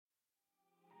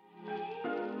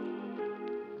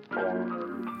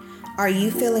Are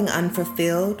you feeling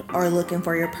unfulfilled or looking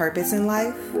for your purpose in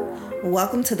life?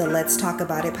 Welcome to the Let's Talk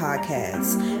About It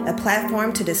podcast, a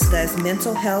platform to discuss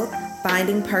mental health,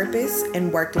 finding purpose,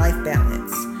 and work-life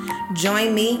balance.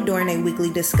 Join me during a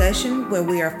weekly discussion where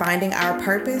we are finding our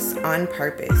purpose on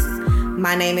purpose.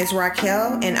 My name is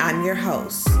Raquel, and I'm your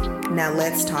host. Now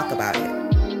let's talk about it.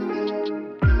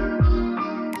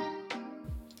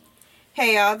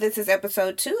 Hey y'all, this is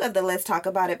episode 2 of the Let's Talk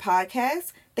About It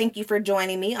podcast. Thank you for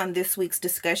joining me on this week's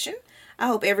discussion. I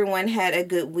hope everyone had a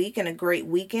good week and a great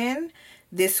weekend.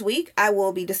 This week, I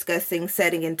will be discussing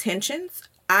setting intentions.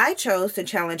 I chose to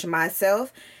challenge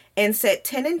myself and set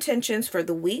 10 intentions for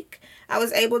the week. I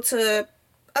was able to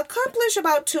accomplish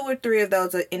about 2 or 3 of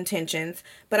those intentions,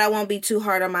 but I won't be too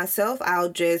hard on myself. I'll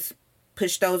just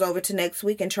push those over to next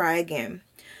week and try again.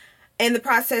 In the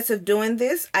process of doing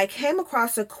this, I came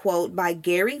across a quote by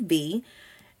Gary Vee,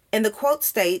 and the quote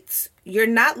states, "You're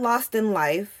not lost in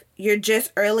life, you're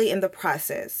just early in the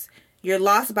process. You're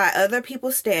lost by other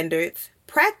people's standards.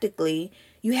 Practically,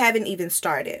 you haven't even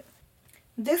started."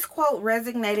 This quote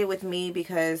resonated with me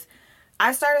because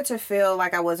I started to feel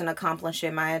like I wasn't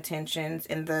accomplishing my intentions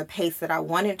in the pace that I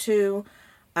wanted to.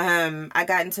 I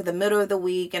got into the middle of the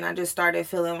week and I just started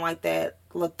feeling like that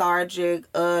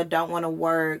lethargic, don't want to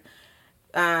work.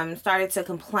 Started to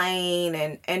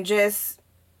complain and just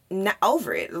not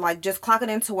over it, like just clocking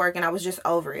into work, and I was just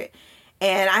over it.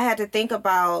 And I had to think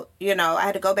about, I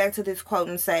had to go back to this quote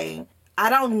and say, I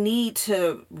don't need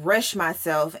to rush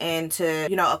myself into,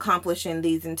 accomplishing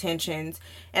these intentions.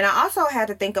 And I also had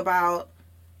to think about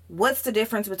what's the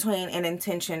difference between an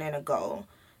intention and a goal.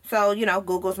 So,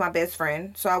 Google's my best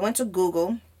friend. So I went to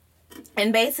Google,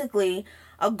 and basically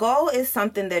a goal is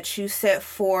something that you set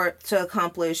forth to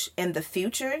accomplish in the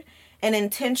future. An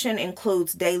intention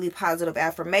includes daily positive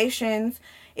affirmations.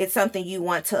 It's something you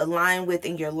want to align with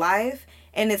in your life.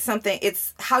 And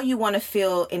it's how you want to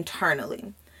feel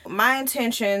internally. My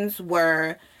intentions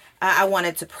were, I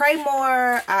wanted to pray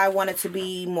more. I wanted to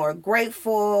be more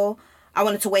grateful. I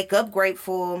wanted to wake up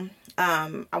grateful.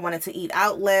 I wanted to eat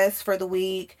out less for the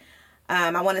week.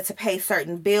 I wanted to pay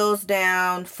certain bills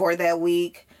down for that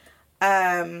week.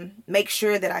 Make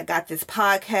sure that I got this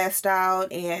podcast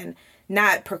out and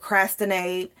not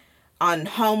procrastinate on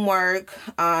homework,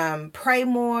 pray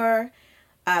more,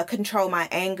 control my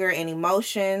anger and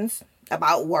emotions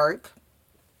about work,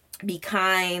 be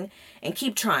kind, and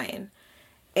keep trying.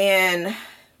 And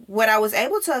what I was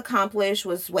able to accomplish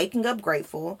was waking up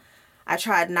grateful. I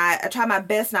tried my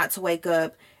best not to wake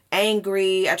up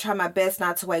angry. I tried my best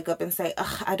not to wake up and say,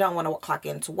 I don't want to clock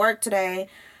into work today,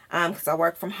 because I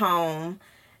work from home.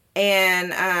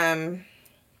 And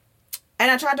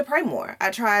I tried to pray more.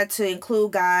 I tried to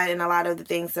include God in a lot of the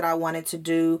things that I wanted to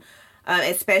do,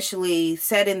 especially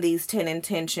setting these 10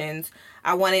 intentions.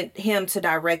 I wanted Him to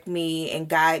direct me and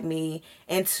guide me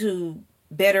into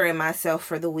bettering myself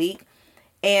for the week.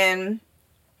 And,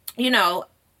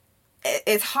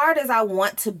 as hard as I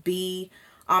want to be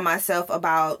on myself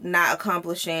about not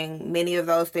accomplishing many of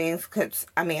those things, because,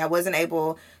 I wasn't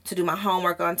able to do my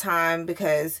homework on time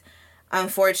because,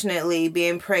 unfortunately,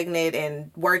 being pregnant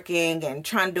and working and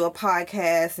trying to do a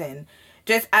podcast and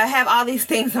just, I have all these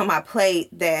things on my plate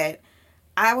that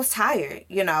I was tired,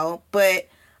 but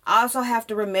I also have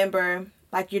to remember,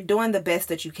 like, you're doing the best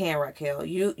that you can, Raquel.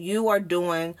 You are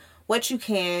doing what you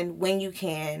can when you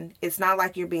can. It's not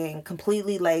like you're being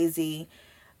completely lazy.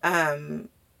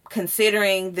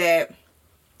 Considering that,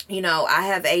 I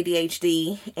have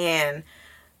ADHD, and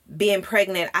being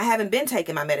pregnant, I haven't been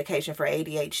taking my medication for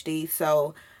ADHD.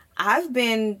 So I've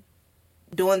been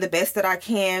doing the best that I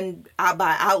can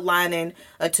by outlining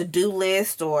a to-do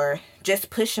list or just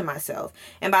pushing myself.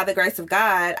 And by the grace of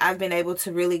God, I've been able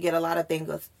to really get a lot of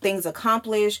things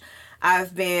accomplished.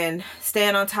 I've been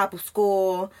staying on top of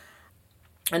school.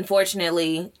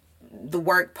 Unfortunately, the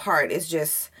work part is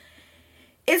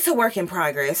it's a work in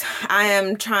progress. I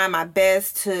am trying my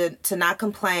best to not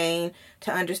complain,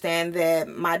 to understand that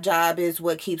my job is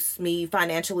what keeps me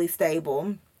financially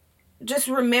stable. Just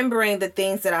remembering the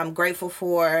things that I'm grateful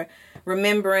for,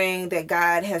 remembering that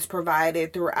God has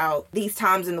provided throughout these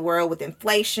times in the world with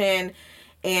inflation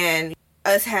and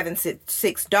us having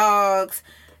 6 dogs,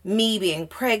 me being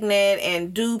pregnant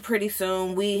and due pretty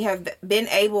soon. We have been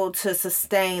able to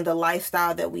sustain the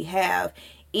lifestyle that we have,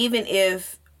 even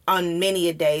if on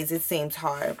many days it seems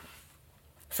hard.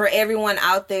 For everyone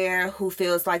out there who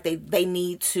feels like they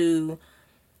need to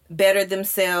better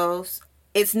themselves,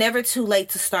 it's never too late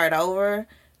to start over,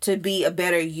 to be a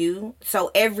better you.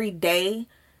 So every day,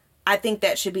 I think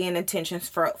that should be an intention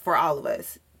for all of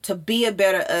us, to be a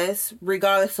better us,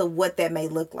 regardless of what that may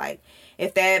look like.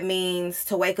 If that means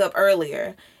to wake up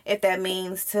earlier, if that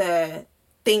means to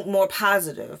think more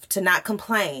positive, to not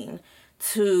complain,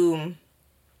 to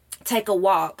take a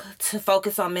walk, to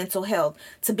focus on mental health,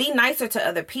 to be nicer to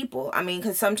other people. I mean,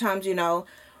 because sometimes,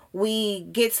 we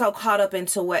get so caught up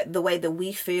into the way that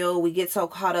we feel, we get so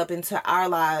caught up into our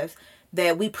lives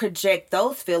that we project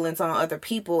those feelings on other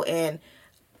people. And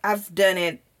I've done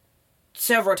it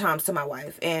several times to my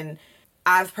wife, and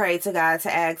I've prayed to God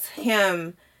to ask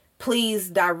him, please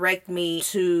direct me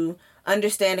to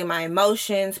understanding my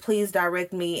emotions. Please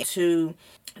direct me to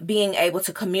being able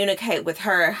to communicate with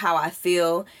her how I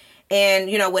feel. And,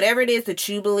 whatever it is that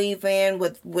you believe in,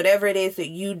 whatever it is that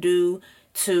you do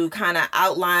to kind of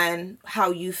outline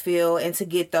how you feel and to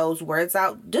get those words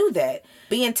out, do that.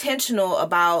 Be intentional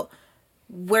about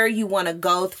where you want to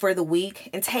go for the week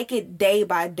and take it day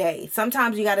by day.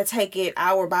 Sometimes you got to take it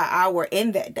hour by hour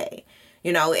in that day.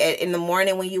 In the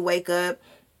morning when you wake up,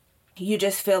 you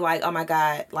just feel like, oh my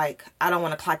God, like I don't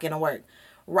want to clock in to work.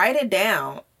 Write it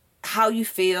down, how you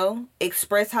feel,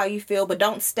 express how you feel, but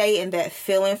don't stay in that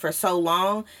feeling for so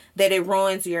long that it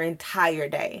ruins your entire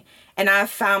day. And I've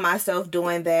found myself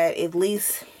doing that at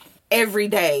least every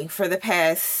day for the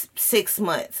past 6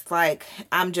 months. Like,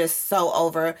 I'm just so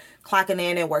over clocking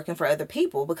in and working for other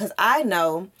people, because I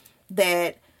know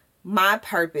that my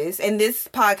purpose, and this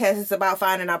podcast is about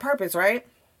finding our purpose, right?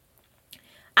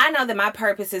 I know that my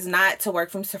purpose is not to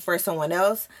work for someone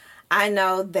else. I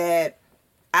know that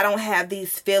I don't have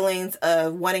these feelings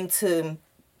of wanting to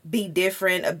be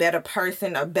different, a better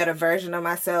person, a better version of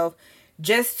myself,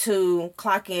 just to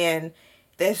clock in.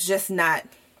 That's just not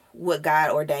what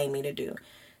God ordained me to do.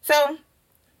 So,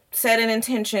 setting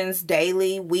intentions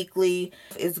daily, weekly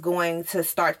is going to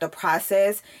start the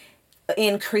process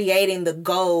in creating the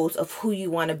goals of who you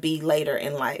want to be later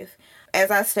in life. As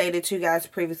I stated to you guys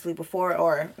previously before,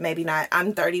 or maybe not,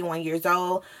 I'm 31 years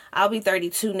old. I'll be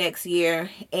 32 next year.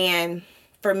 And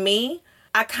for me,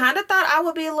 I kind of thought I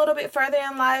would be a little bit further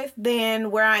in life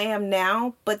than where I am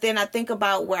now. But then I think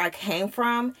about where I came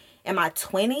from in my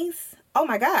 20s. Oh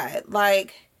my God.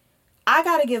 Like, I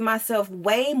got to give myself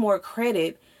way more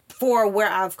credit for where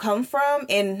I've come from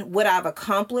and what I've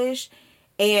accomplished.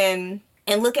 And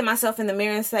look at myself in the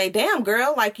mirror and say, damn,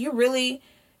 girl, like you really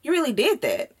did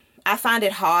that. I find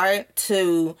it hard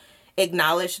to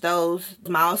acknowledge those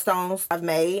milestones I've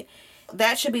made.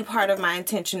 That should be part of my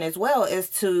intention as well, is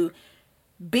to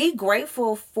be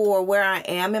grateful for where I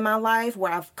am in my life,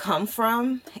 where I've come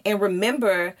from, and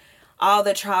remember all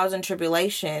the trials and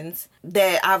tribulations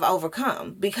that I've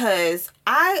overcome. Because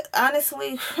I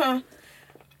honestly,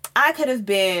 I could have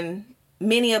been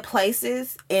many a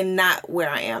places and not where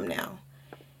I am now.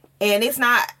 And it's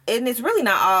really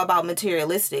not all about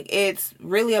materialistic. It's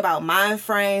really about mind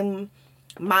frame,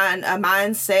 a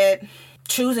mindset,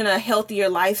 choosing a healthier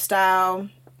lifestyle,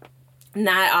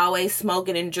 not always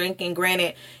smoking and drinking.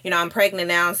 Granted, I'm pregnant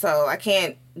now, so I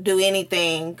can't do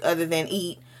anything other than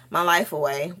eat my life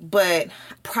away. But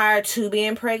prior to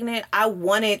being pregnant, I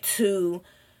wanted to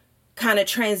kind of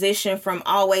transition from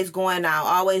always going out,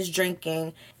 always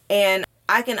drinking. And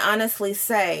I can honestly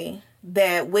say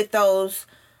that with those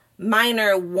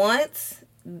minor wants,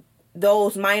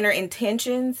 those minor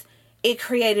intentions, it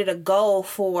created a goal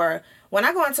for when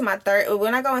I go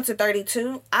into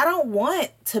 32, I don't want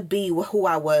to be who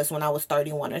I was when I was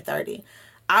 31 or 30.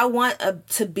 I want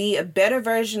to be a better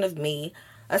version of me.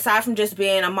 Aside from just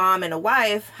being a mom and a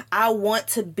wife, I want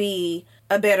to be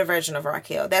a better version of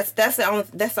Raquel. That's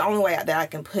the only way that I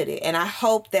can put it. And I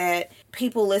hope that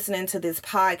people listening to this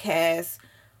podcast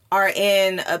are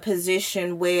in a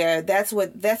position where that's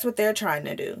what they're trying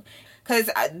to do. Because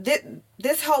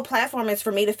this whole platform is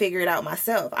for me to figure it out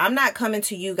myself. I'm not coming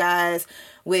to you guys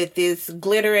with this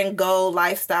glitter and gold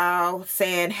lifestyle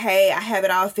saying, hey, I have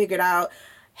it all figured out.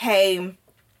 Hey,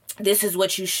 this is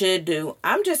what you should do.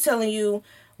 I'm just telling you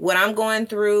what I'm going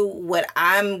through, what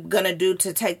I'm going to do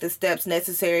to take the steps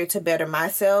necessary to better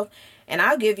myself. And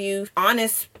I'll give you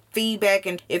honest feedback,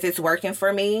 and if it's working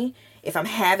for me, if I'm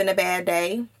having a bad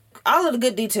day, all of the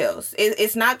good details.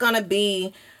 It's not going to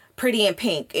be pretty and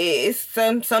pink. It's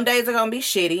some days are going to be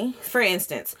shitty. For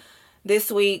instance,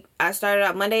 this week, I started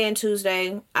out Monday and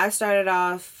Tuesday. I started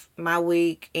off my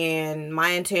week and my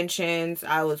intentions.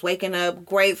 I was waking up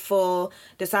grateful,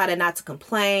 decided not to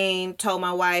complain, told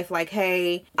my wife, like,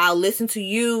 hey, I'll listen to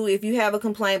you if you have a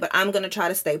complaint, but I'm going to try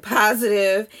to stay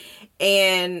positive.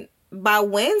 And by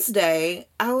Wednesday,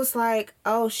 I was like,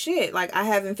 oh shit, like I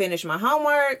haven't finished my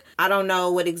homework. I don't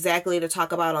know what exactly to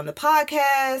talk about on the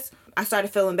podcast. I started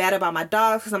feeling bad about my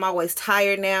dogs because I'm always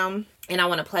tired now. and I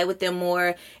want to play with them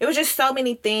more. It was just so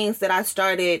many things that I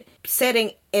started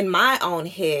setting in my own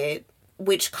head,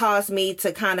 which caused me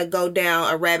to kind of go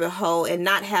down a rabbit hole and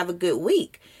not have a good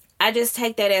week. I just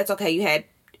take that as, okay,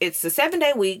 it's a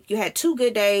 7-day week. You had 2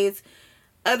 good days.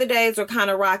 Other days were kind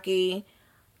of rocky.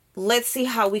 Let's see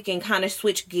how we can kind of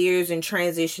switch gears and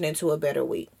transition into a better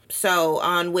week. So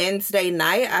on Wednesday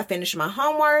night, I finished my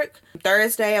homework.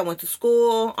 Thursday, I went to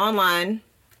school online.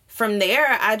 From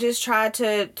there, I just tried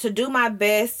to do my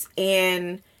best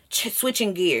in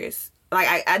switching gears.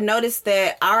 Like, I noticed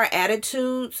that our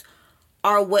attitudes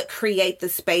are what create the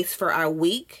space for our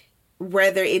week,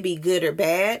 whether it be good or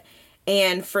bad.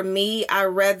 And for me, I'd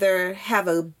rather have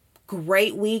a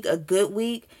great week, a good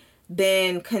week,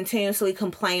 than continuously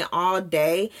complain all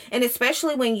day. And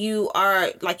especially when you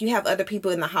have other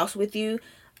people in the house with you.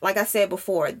 Like I said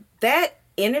before, that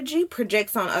energy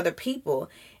projects on other people.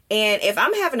 And if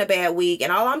I'm having a bad week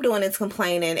and all I'm doing is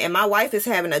complaining, and my wife is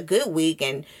having a good week,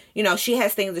 and, she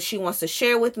has things that she wants to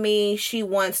share with me, she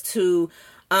wants to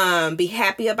be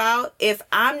happy about. If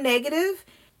I'm negative,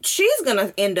 she's going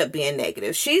to end up being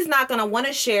negative. She's not going to want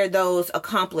to share those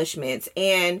accomplishments.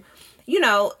 And,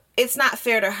 it's not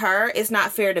fair to her. It's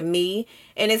not fair to me.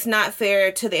 And it's not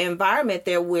fair to the environment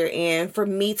that we're in for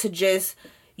me to just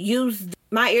use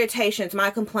my irritations, my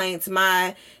complaints,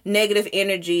 my negative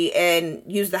energy, and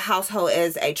use the household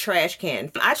as a trash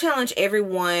can. I challenge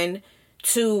everyone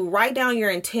to write down your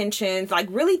intentions. Like,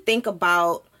 really think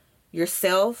about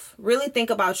yourself. Really think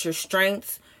about your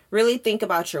strengths. Really think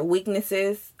about your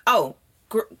weaknesses. Oh,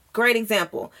 great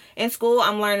example. In school,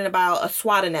 I'm learning about a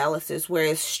SWOT analysis, where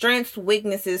it's strengths,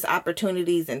 weaknesses,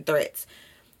 opportunities, and threats.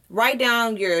 Write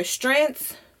down your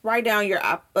strengths. Write down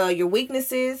your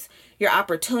weaknesses, your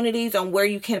opportunities on where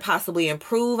you can possibly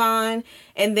improve on.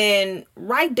 And then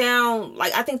write down,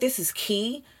 I think this is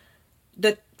key,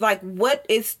 what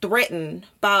is threatened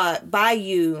by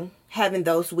you having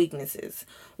those weaknesses.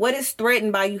 What is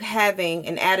threatened by you having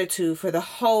an attitude for the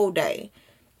whole day?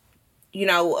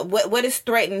 What is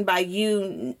threatened by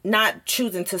you not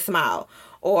choosing to smile?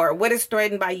 Or what is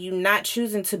threatened by you not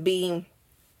choosing to be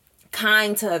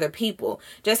kind to other people?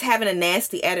 Just having a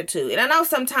nasty attitude. And I know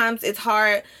sometimes it's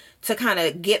hard to kind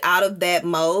of get out of that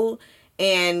mode.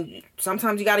 And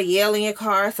sometimes you got to yell in your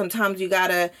car. Sometimes you got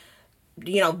to,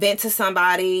 vent to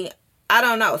somebody. I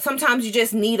don't know. Sometimes you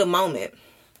just need a moment.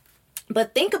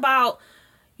 But think about,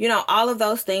 all of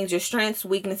those things, your strengths,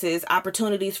 weaknesses,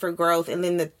 opportunities for growth, and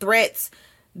then the threats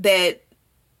that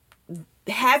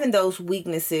having those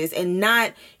weaknesses and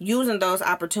not using those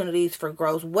opportunities for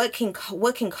growth, what can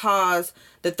cause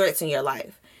the threats in your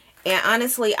life. And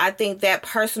honestly, I think that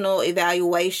personal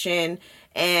evaluation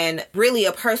and really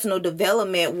a personal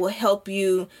development will help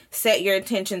you set your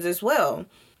intentions as well.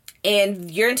 And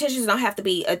your intentions don't have to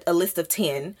be a list of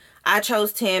 10. I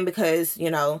chose 10 because,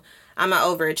 I'm an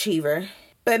overachiever.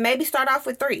 But maybe start off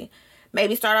with 3.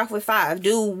 Maybe start off with 5.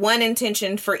 Do one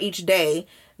intention for each day.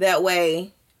 That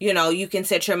way, you can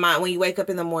set your mind, when you wake up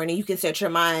in the morning, you can set your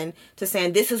mind to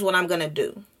saying, this is what I'm going to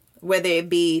do. Whether it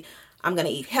be, I'm going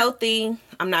to eat healthy.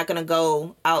 I'm not going to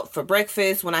go out for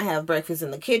breakfast when I have breakfast in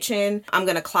the kitchen. I'm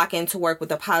going to clock into work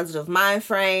with a positive mind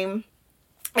frame.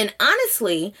 And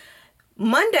honestly,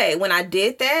 Monday, when I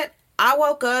did that, I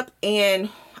woke up and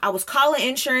I was calling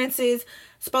insurances,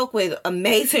 spoke with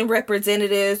amazing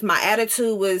representatives. My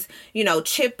attitude was,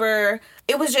 chipper.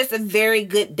 It was just a very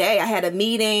good day. I had a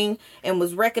meeting and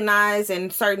was recognized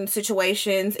in certain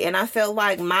situations. And I felt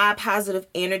like my positive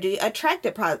energy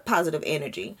attracted positive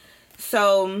energy.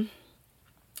 So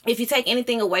if you take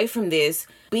anything away from this,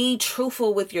 be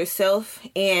truthful with yourself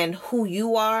and who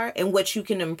you are and what you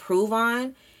can improve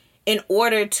on in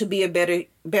order to be a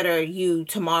better you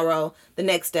tomorrow, the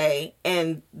next day,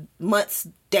 and months,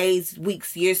 days,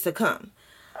 weeks, years to come.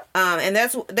 And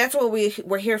that's what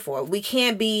we're here for. We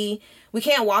can't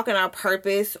walk in our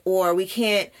purpose, or we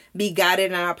can't be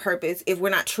guided in our purpose if we're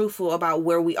not truthful about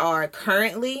where we are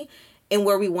currently and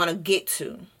where we want to get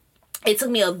to. It took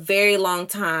me a very long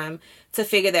time to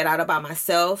figure that out about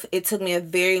myself. It took me a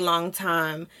very long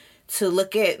time to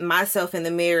look at myself in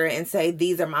the mirror and say,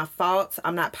 these are my faults.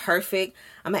 I'm not perfect.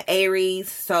 I'm an Aries,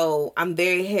 so I'm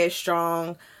very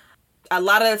headstrong. A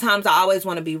lot of the times I always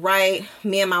want to be right.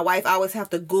 Me and my wife always have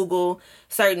to Google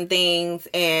certain things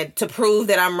and to prove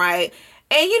that I'm right.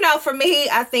 And, for me,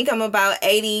 I think I'm about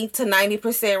 80 to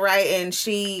 90% right. And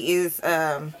she is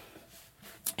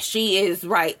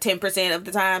right 10% of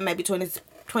the time, maybe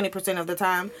 20% of the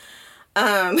time.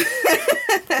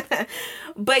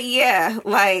 But yeah,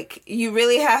 you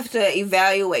really have to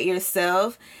evaluate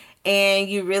yourself And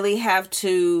you really have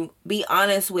to be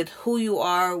honest with who you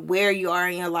are, where you are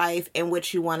in your life, and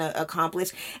what you want to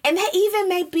accomplish. And that even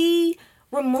may be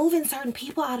removing certain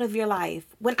people out of your life.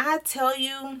 When I tell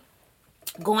you,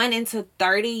 going into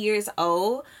 30 years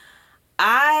old,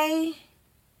 I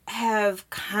have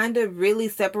kind of really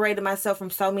separated myself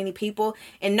from so many people,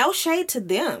 and no shade to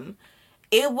them.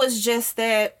 It was just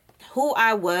that who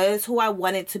I was, who I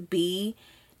wanted to be,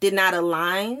 did not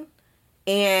align,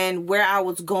 and where I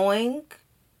was going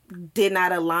did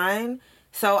not align.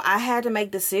 So I had to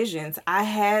make decisions. I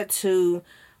had to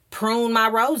prune my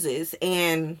roses.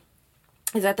 And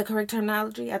is that the correct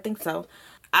terminology? I think so.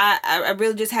 I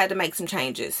really just had to make some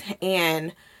changes.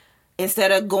 And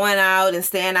instead of going out and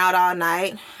staying out all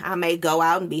night, I may go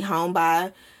out and be home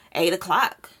by 8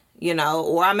 o'clock,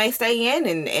 or I may stay in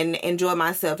and enjoy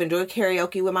myself, enjoy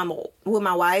karaoke with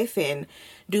my wife, and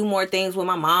do more things with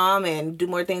my mom, and do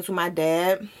more things with my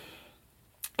dad,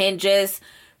 and just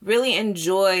really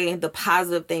enjoy the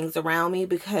positive things around me.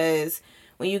 Because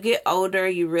when you get older,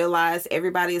 you realize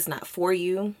everybody is not for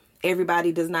you.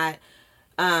 Everybody does not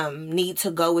need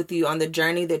to go with you on the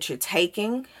journey that you're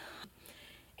taking.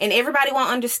 And everybody won't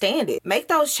understand it. Make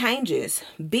those changes.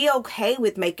 Be okay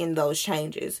with making those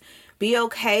changes. Be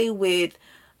okay with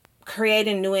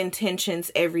creating new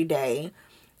intentions every day.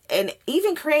 And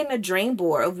even creating a dream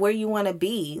board of where you want to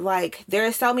be. Like, there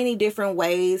are so many different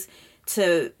ways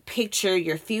to picture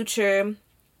your future,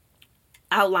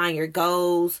 outline your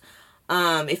goals.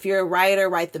 If you're a writer,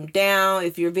 write them down.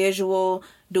 If you're visual,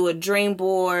 do a dream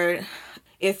board.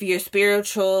 If you're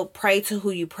spiritual, pray to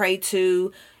who you pray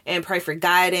to and pray for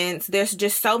guidance. There's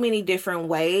just so many different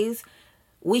ways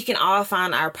we can all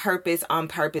find our purpose on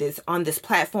this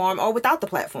platform or without the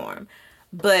platform.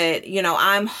 But,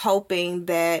 I'm hoping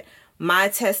that my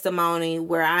testimony,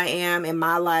 where I am in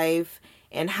my life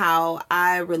and how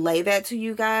I relay that to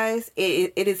you guys,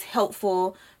 it is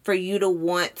helpful for you to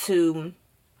want to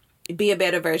be a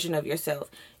better version of yourself.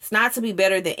 It's not to be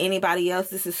better than anybody else.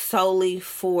 This is solely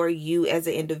for you as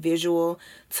an individual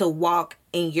to walk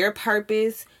in your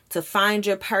purpose, to find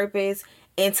your purpose,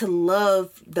 and to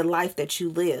love the life that you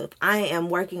live. I am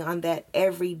working on that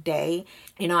every day.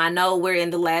 I know we're in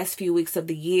the last few weeks of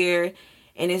the year,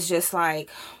 and it's just like,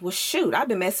 well, shoot, I've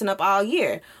been messing up all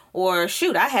year. Or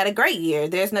shoot, I had a great year.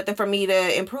 There's nothing for me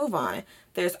to improve on.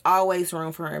 There's always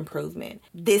room for improvement.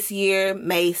 This year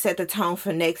may set the tone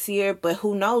for next year, but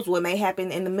who knows what may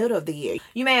happen in the middle of the year.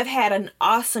 You may have had an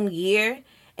awesome year,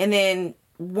 and then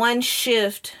one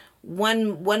shift,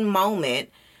 one moment,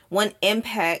 one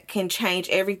impact can change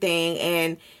everything.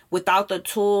 And without the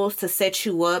tools to set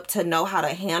you up to know how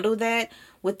to handle that,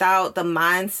 without the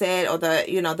mindset or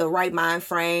the right mind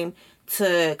frame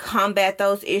to combat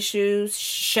those issues,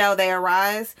 shall they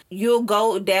arise, you'll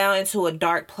go down into a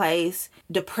dark place.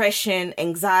 Depression,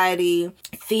 anxiety,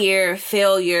 fear,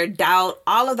 failure, doubt,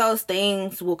 all of those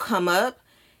things will come up,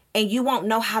 and you won't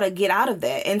know how to get out of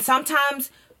that. And sometimes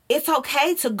it's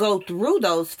okay to go through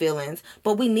those feelings,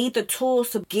 but we need the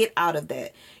tools to get out of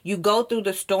that. You go through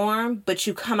the storm, but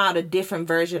you come out a different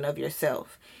version of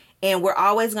yourself. And we're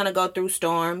always going to go through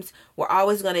storms. We're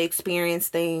always going to experience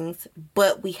things,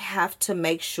 but we have to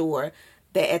make sure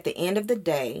that at the end of the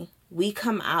day, we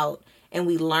come out and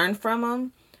we learn from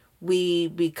them. We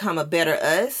become a better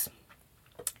us,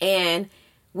 and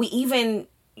we even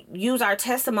use our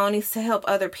testimonies to help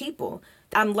other people.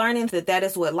 I'm learning that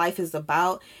is what life is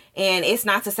about. And it's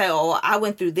not to say, oh, I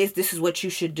went through this is what you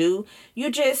should do.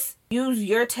 You just use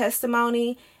your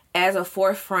testimony as a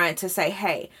forefront to say,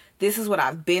 hey, this is what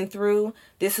I've been through.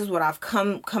 This is what I've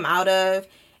come out of.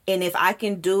 And if I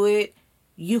can do it,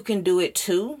 you can do it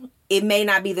too. It may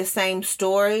not be the same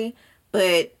story,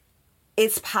 but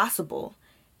it's possible.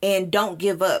 And don't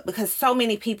give up, because so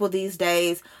many people these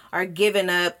days are giving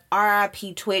up.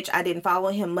 RIP Twitch. I didn't follow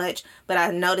him much, but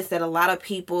I noticed that a lot of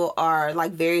people are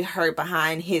like very hurt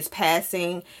behind his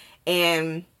passing.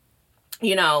 And,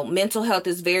 mental health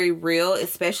is very real,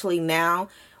 especially now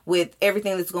with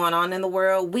everything that's going on in the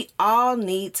world. We all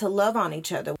need to love on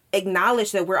each other.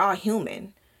 Acknowledge that we're all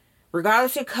human.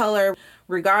 Regardless of your color,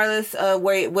 regardless of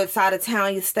what side of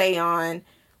town you stay on,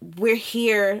 we're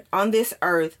here on this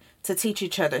earth to teach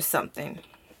each other something.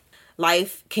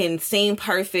 Life can seem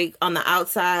perfect on the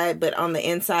outside, but on the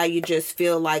inside, you just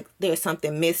feel like there's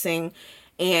something missing.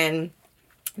 And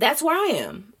that's where I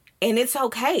am. And it's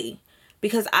okay,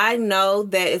 because I know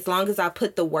that as long as I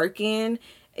put the work in,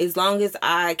 as long as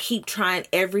I keep trying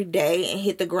every day and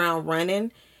hit the ground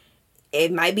running,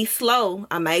 it might be slow.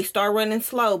 I may start running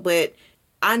slow, but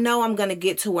I know I'm going to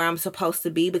get to where I'm supposed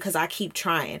to be because I keep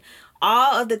trying.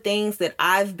 All of the things that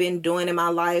I've been doing in my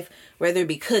life, whether it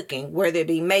be cooking, whether it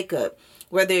be makeup,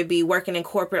 whether it be working in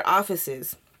corporate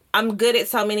offices, I'm good at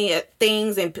so many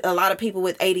things, and a lot of people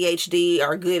with ADHD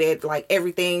are good at like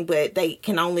everything, but they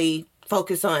can only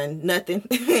focus on nothing.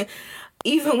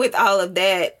 Even with all of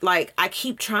that, like, I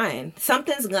keep trying.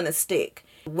 Something's gonna stick.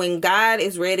 When God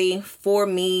is ready for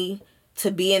me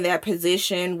to be in that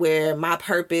position where my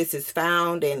purpose is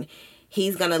found and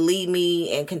he's gonna lead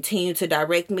me and continue to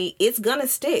direct me, it's gonna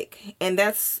stick. And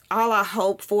that's all I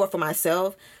hope for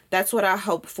myself. That's what I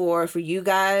hope for you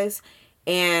guys.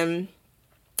 And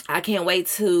I can't wait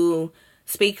to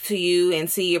speak to you and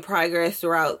see your progress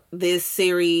throughout this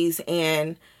series,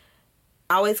 and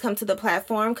always come to the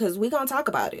platform because we're going to talk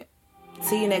about it.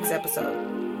 See you next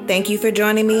episode. Thank you for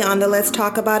joining me on the Let's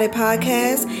Talk About It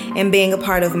podcast and being a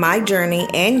part of my journey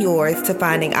and yours to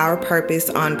finding our purpose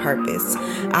on purpose.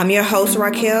 I'm your host,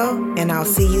 Raquel, and I'll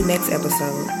see you next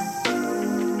episode.